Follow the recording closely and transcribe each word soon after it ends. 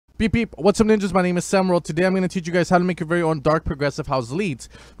Beep beep, what's up ninjas, my name is Samuel. Today I'm going to teach you guys how to make your very own dark progressive house leads.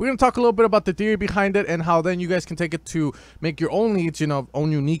 We're going to talk a little bit about the theory behind it and how then you guys can take it to make your own leads, you know,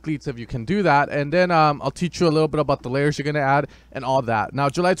 own unique leads if you can do that. And then I'll teach you a little bit about the layers you're going to add and all that. Now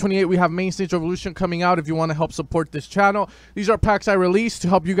July 28th we have Main Stage Revolution coming out if you want to help support this channel. These are packs I released to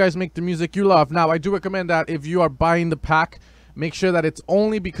help you guys make the music you love. Now I do recommend that if you are buying the pack, make sure that it's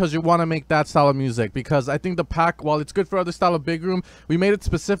only because you want to make that style of music, because I think the pack, while it's good for other style of big room, we made it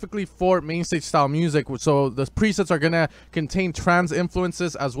specifically for main stage style music. So the presets are going to contain trance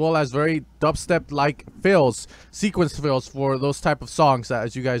influences as well as very dubstep like fills, sequence fills for those type of songs that,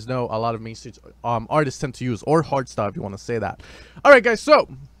 as you guys know, a lot of main stage artists tend to use, or hardstyle if you want to say that. All right guys, so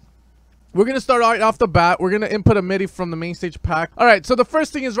we're going to start right off the bat. We're going to input a MIDI from the main stage pack. All right, so the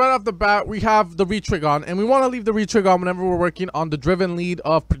first thing is right off the bat, we have the retrig on, and we want to leave the retrig on whenever we're working on the driven lead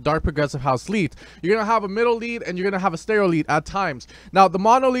of dark progressive house lead. You're going to have a middle lead and you're going to have a stereo lead at times. Now, the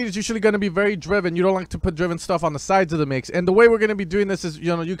mono lead is usually going to be very driven. You don't like to put driven stuff on the sides of the mix. And the way we're going to be doing this is,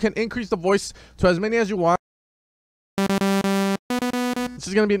 you know, you can increase the voice to as many as you want. This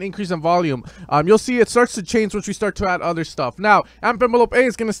is going to be an increase in volume. You'll see it starts to change once we start to add other stuff. Now, amp envelope A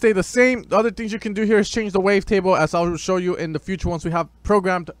is going to stay the same. The other things you can do here is change the wavetable, as I'll show you in the future once we have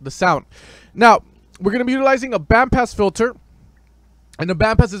programmed the sound. Now, we're going to be utilizing a bandpass filter. And the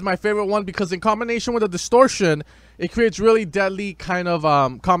bandpass is my favorite one because in combination with the distortion, it creates really deadly kind of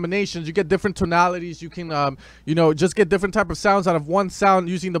combinations. You get different tonalities. You can, you know, just get different type of sounds out of one sound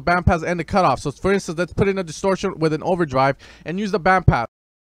using the bandpass and the cutoff. So for instance, let's put in a distortion with an overdrive and use the bandpass.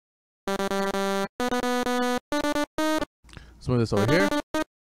 Let's move this over here.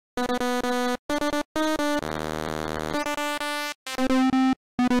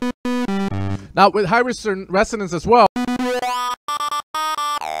 Now with high resonance as well,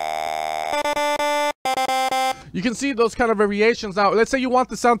 you can see those kind of variations. Now, let's say you want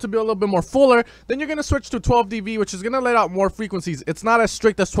the sound to be a little bit more fuller, then you're going to switch to 12 dB, which is going to let out more frequencies. It's not as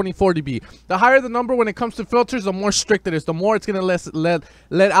strict as 24 dB. The higher the number when it comes to filters, the more strict it is, the more it's going to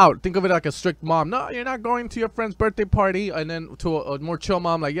let out. Think of it like a strict mom. No, you're not going to your friend's birthday party, and then to a more chill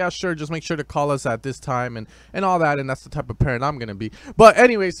mom, like, yeah, sure, just make sure to call us at this time and all that, and that's the type of parent I'm going to be. But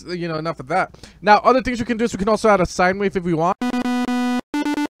anyways, you know, enough of that. Now, other things we can do is we can also add a sine wave if we want.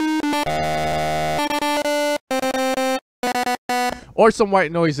 Or some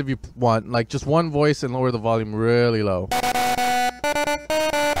white noise if you want, like just one voice and lower the volume really low.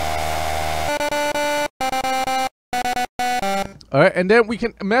 Alright, and then we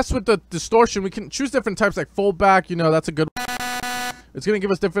can mess with the distortion. We can choose different types like fold back, you know, that's a good one. It's going to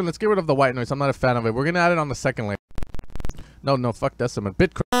give us different, let's get rid of the white noise. I'm not a fan of it. We're going to add it on the second layer. No, fuck decimate.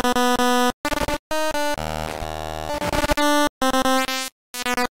 Bit.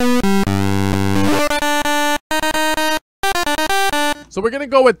 So we're going to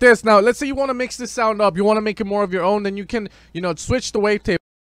go with this. Now, let's say you want to mix this sound up. You want to make it more of your own. Then you can, you know, switch the wavetable.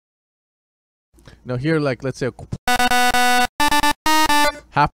 Now here, like, let's say a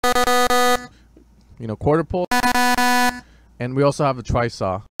half, you know, quarter pole. And we also have a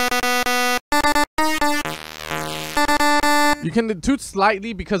tri-saw. You can toot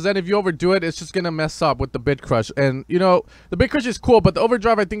slightly because then if you overdo it, it's just going to mess up with the bit crush. And, you know, the bit crush is cool, but the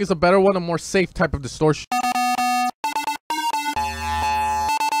overdrive, I think, is a better one, a more safe type of distortion.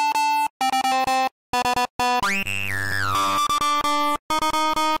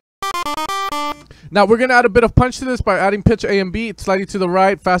 Now we're gonna add a bit of punch to this by adding pitch A and B, slightly to the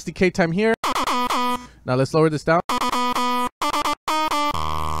right, fast decay time here. Now let's lower this down. I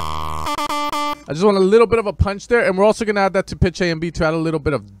just want a little bit of a punch there, and we're also gonna add that to pitch A and B to add a little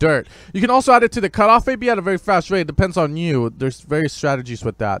bit of dirt. You can also add it to the cutoff AB at a very fast rate. It depends on you. There's various strategies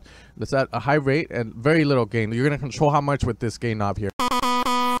with that. Let's add a high rate and very little gain. You're gonna control how much with this gain knob here.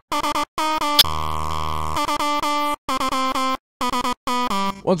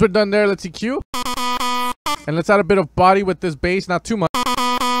 Once we're done there, let's EQ. And let's add a bit of body with this bass, not too much.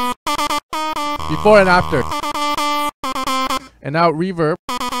 Before and after. And now reverb.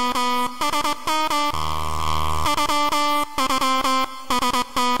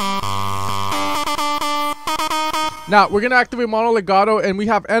 Now we're gonna activate mono legato, and we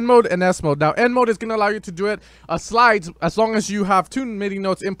have N mode and S mode. Now N mode is gonna allow you to do it slides as long as you have two MIDI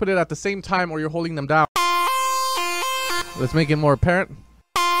notes inputted at the same time or you're holding them down. Let's make it more apparent.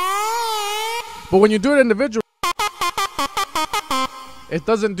 But when you do it individually, it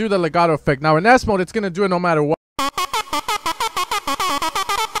doesn't do the legato effect. Now in S mode, it's gonna do it no matter what.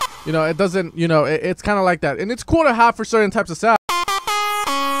 You know, it doesn't, you know, it's kind of like that. And it's cool to have for certain types of sound.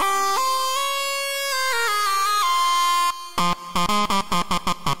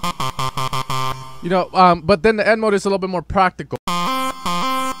 You know, but then the N mode is a little bit more practical.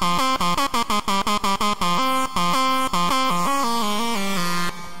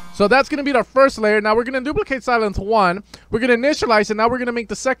 So that's going to be our first layer. Now we're going to duplicate silence 1. We're going to initialize it. Now we're going to make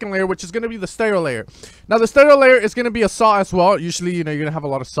the second layer, which is going to be the stereo layer. Now the stereo layer is going to be a saw as well. Usually, you know, you're going to have a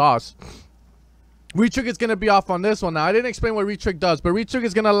lot of saws. Retrig is going to be off on this one. Now, I didn't explain what retrig does, but retrig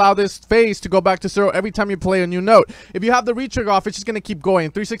is going to allow this phase to go back to 0 every time you play a new note. If you have the retrig off, it's just going to keep going.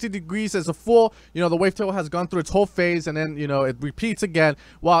 360 degrees as a full, you know, the wavetable has gone through its whole phase, and then, you know, it repeats again.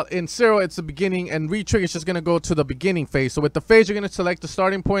 While in 0, it's the beginning, and retrig is just going to go to the beginning phase. So with the phase, you're going to select the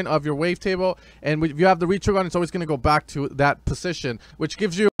starting point of your wavetable, and if you have the retrig on, it's always going to go back to that position, which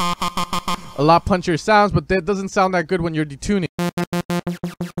gives you a lot punchier sounds, but that doesn't sound that good when you're detuning.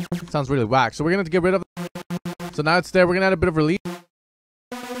 Sounds really whack. So we're gonna get rid of it. So now it's there. We're gonna add a bit of relief,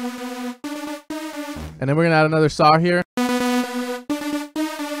 and then we're gonna add another saw here, and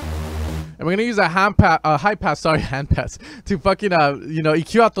we're gonna use a high pass to fucking you know,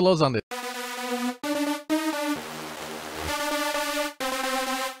 EQ out the lows on this.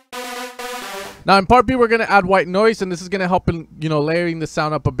 Now in part B, we're going to add white noise, and this is going to help in, you know, layering the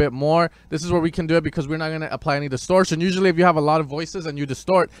sound up a bit more. This is where we can do it because we're not going to apply any distortion. Usually if you have a lot of voices and you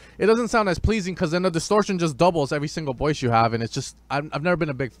distort, it doesn't sound as pleasing because then the distortion just doubles every single voice you have, and it's just, I've never been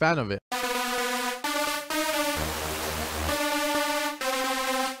a big fan of it.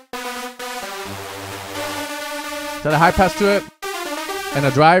 Set a high pass to it and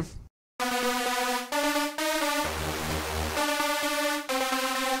a drive.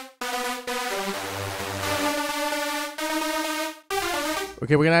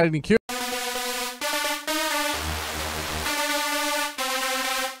 Okay, we're gonna add an EQ.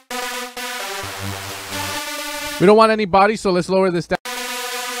 We don't want any body, so let's lower this down.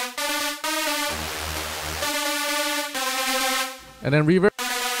 And then reverb.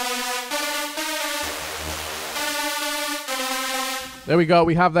 There we go,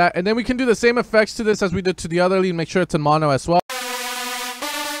 we have that. And then we can do the same effects to this as we did to the other lead. Make sure it's in mono as well.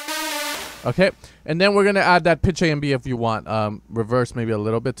 Okay, and then we're gonna add that pitch A and B if you want. Reverse maybe a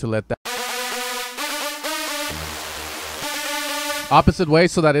little bit to let that opposite way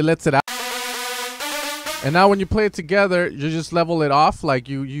so that it lets it out. And now when you play it together, you just level it off, like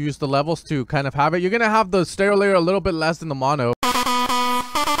you use the levels to kind of have it. You're gonna have the stereo layer a little bit less than the mono.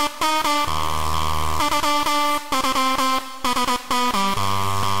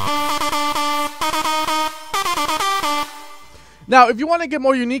 Now, if you want to get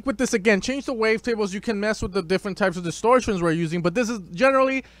more unique with this, again, change the wavetables. You can mess with the different types of distortions we're using, but this is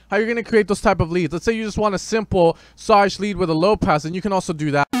generally how you're going to create those type of leads. Let's say you just want a simple saw-ish lead with a low pass, and you can also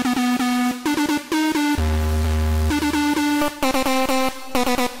do that.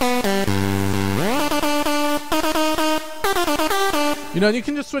 You know, you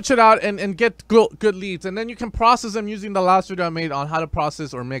can just switch it out and get good leads, and then you can process them using the last video I made on how to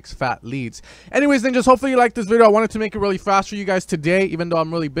process or mix fat leads. Anyways, then just hopefully you liked this video. I wanted to make it really fast for you guys today, even though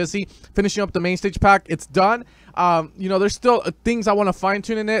I'm really busy finishing up the main stage pack. It's done. You know, there's still things I want to fine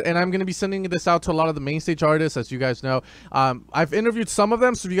tune in it, and I'm going to be sending this out to a lot of the main stage artists, as you guys know. I've interviewed some of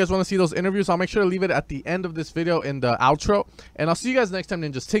them, so if you guys want to see those interviews, I'll make sure to leave it at the end of this video in the outro. And I'll see you guys next time.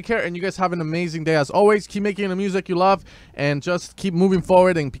 Then just take care, and you guys have an amazing day. As always, keep making the music you love, and just keep moving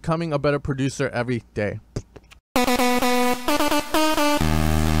forward and becoming a better producer every day.